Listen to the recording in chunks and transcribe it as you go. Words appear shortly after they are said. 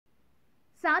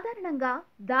సాధారణంగా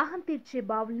దాహం తీర్చే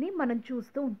బావుల్ని మనం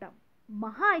చూస్తూ ఉంటాం.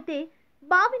 మహా అయితే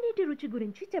బావి నీటి రుచి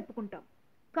గురించి చెప్పుకుంటాం.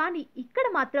 కానీ ఇక్కడ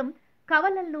మాత్రం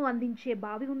కవలలను అందించే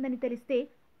బావి ఉందని తెలిస్తే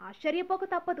ఆశ్చర్యపోక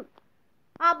తప్పదు.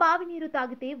 ఆ బావి నీరు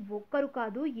తాగితే ఒక్కరు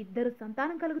కాదు ఇద్దరు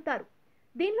సంతానం కలుగుతారు.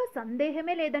 దీనిలో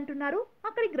సందేహమే లేదంటున్నారు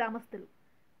అక్కడి గ్రామస్తులు.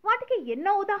 వాటికి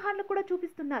ఎన్నో ఉదాహరణలు కూడా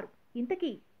చూపిస్తున్నారు.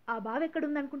 ఇంతకీ ఆ బావి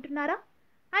ఎక్కడుందనుకుంటున్నారా?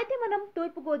 అయితే మనం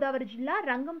తూర్పుగోదావరి జిల్లా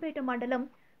రంగంపేట మండలం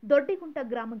దొడ్డిగుంట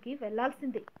గ్రామంకి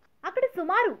వెళ్లాల్సిందే. అక్కడ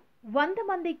సుమారు 100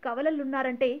 మంది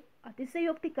కవలలున్నారంటే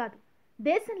అతిశయోక్తి కాదు.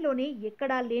 దేశంలోనే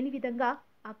ఎక్కడా లేని విధంగా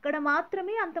అక్కడ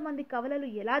మాత్రమే అంతమంది కవలలు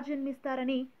ఎలా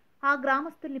జన్మిస్తారని ఆ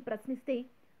గ్రామస్తుల్ని ప్రశ్నిస్తే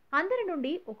అందరి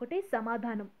నుండి ఒకటే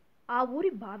సమాధానం: ఆ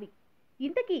ఊరి బావి.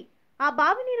 ఇంతకీ ఆ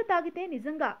బావి నీరు తాగితే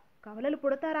నిజంగా కవలలు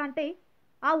పుడతారా అంటే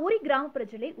ఆ ఊరి గ్రామ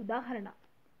ప్రజలే ఉదాహరణ.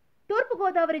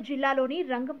 తూర్పుగోదావరి జిల్లాలోని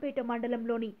రంగంపేట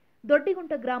మండలంలోని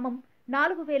దొడ్డిగుంట గ్రామం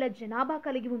 4000 జనాభా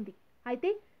కలిగి ఉంది. అయితే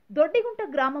దొడ్డిగుంట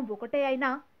గ్రామం ఒకటే అయినా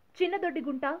చిన్న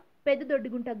దొడ్డిగుంట, పెద్ద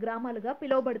దొడ్డిగుంట గ్రామాలుగా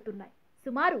పిలువబడుతున్నాయి.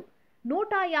 సుమారు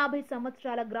 150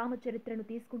 సంవత్సరాల గ్రామ చరిత్రను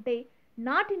తీసుకుంటే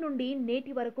నాటి నుండి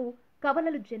నేటి వరకు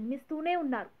కవలలు జన్మిస్తూనే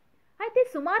ఉన్నారు. అయితే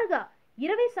సుమారుగా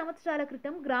 20 సంవత్సరాల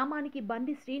క్రితం గ్రామానికి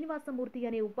బండి శ్రీనివాసమూర్తి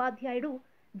అనే ఉపాధ్యాయుడు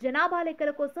జనాభా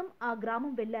లెక్కల కోసం ఆ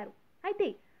గ్రామం వెళ్లారు. అయితే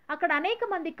అక్కడ అనేక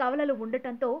మంది కవలలు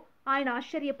ఉండటంతో ఆయన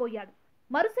ఆశ్చర్యపోయాడు.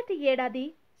 మరుసటి ఏడాది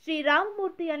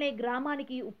శ్రీరామమూర్తి అనే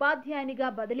గ్రామానికి ఉపాధ్యాయునిగా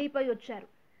బదిలీపై వచ్చారు.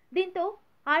 దీంతో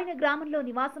ఆయన గ్రామంలో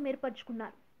నివాసం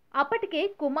ఏర్పరచుకున్నారు. అప్పటికే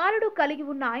కుమారుడు కలిగి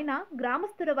ఉన్న ఆయన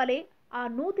గ్రామస్తుల వలె ఆ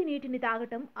నూతి నీటిని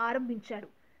తాగటం ఆరంభించాడు.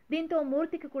 దీంతో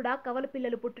మూర్తికి కూడా కవల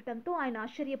పిల్లలు పుట్టడంతో ఆయన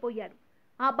ఆశ్చర్యపోయాడు.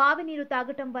 ఆ బావి నీరు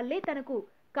తాగటం వల్లే తనకు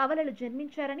కవలలు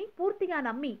జన్మించారని పూర్తిగా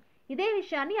నమ్మి ఇదే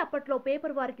విషయాన్ని అప్పట్లో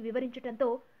పేపర్ వారికి వివరించటంతో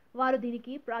వారు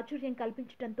దీనికి ప్రాచుర్యం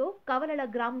కల్పించటంతో కవలల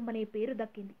గ్రామం అనే పేరు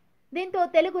దక్కింది. దీంతో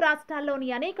తెలుగు రాష్ట్రాల్లోని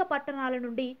అనేక పట్టణాల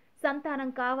నుండి సంతానం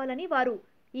కావాలని వారు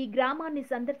ఈ గ్రామాన్ని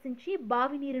సందర్శించి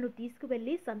బావి నీరును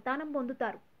తీసుకువెళ్లి సంతానం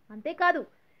పొందుతారు. అంతేకాదు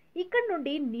ఇక్కడి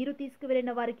నుండి నీరు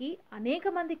తీసుకువెళ్లిన వారికి అనేక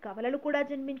మంది కవలలు కూడా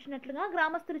జన్మించినట్లుగా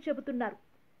గ్రామస్తులు చెబుతున్నారు.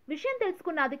 విషయం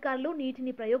తెలుసుకున్న అధికారులు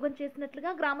నీటిని ప్రయోగం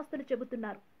చేసినట్లుగా గ్రామస్తులు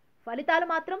చెబుతున్నారు. ఫలితాలు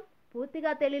మాత్రం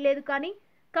పూర్తిగా తెలియలేదు. కానీ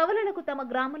కవలలకు తమ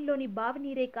గ్రామంలోని బావి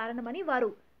నీరే కారణమని వారు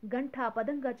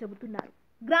ఘంటాపదంగా చెబుతున్నారు.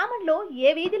 గ్రామంలో ఏ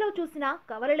వీధిలో చూసినా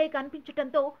కవలలే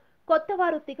కనిపించటంతో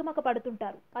కొత్తవారు తికమక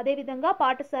పడుతుంటారు. అదేవిధంగా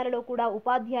పాఠశాలలో కూడా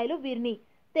ఉపాధ్యాయులు వీరిని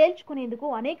తేల్చుకునేందుకు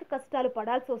అనేక కష్టాలు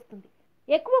పడాల్సి వస్తుంది.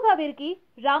 ఎక్కువగా వీరికి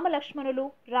రామలక్ష్మణులు,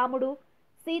 రాముడు,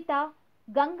 సీత,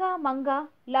 గంగా, మంగ,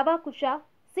 లవాకుశ,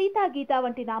 సీతాగీత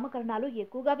వంటి నామకరణాలు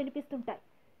ఎక్కువగా వినిపిస్తుంటాయి.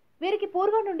 వీరికి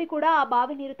పూర్వం నుండి కూడా ఆ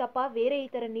బావి నీరు తప్ప వేరే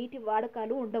ఇతర నీటి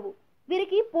వాడకాలు ఉండవు.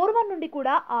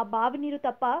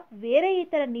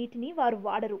 నీటిని వారు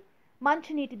వాడరు.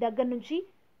 మంచినీటి దగ్గర నుంచి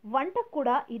వంటకు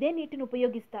కూడా ఇదే నీటిని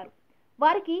ఉపయోగిస్తారు.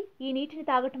 వారికి ఈ నీటిని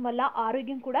తాగటం వల్ల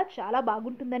ఆరోగ్యం కూడా చాలా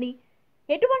బాగుంటుందని,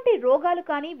 ఎటువంటి రోగాలు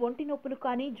కానీ, ఒంటి నొప్పులు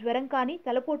కానీ, జ్వరం కానీ,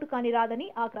 తలపోటు కానీ రాదని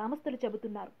ఆ గ్రామస్తులు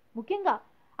చెబుతున్నారు. ముఖ్యంగా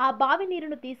ఆ బావి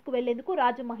నీరును తీసుకువెళ్లేందుకు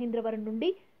రాజమహేంద్రవరం నుండి,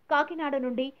 కాకినాడ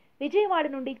నుండి, విజయవాడ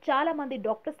నుండి చాలా మంది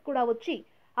డాక్టర్స్ కూడా వచ్చి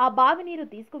ఆ బావి నీరు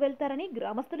తీసుకువెళ్తారని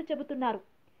గ్రామస్తులు చెబుతున్నారు.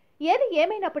 ఏది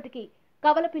ఏమైనప్పటికీ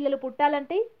కవల పిల్లలు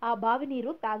పుట్టాలంటే ఆ బావి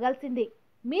నీరు తాగాల్సిందే.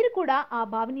 మీరు కూడా ఆ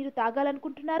బావి నీరు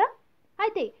తాగాలనుకుంటున్నారా?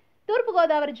 అయితే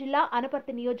తూర్పుగోదావరి జిల్లా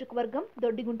అనపర్తి నియోజకవర్గం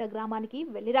దొడ్డిగుంట గ్రామానికి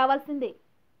వెళ్లి రావాల్సిందే.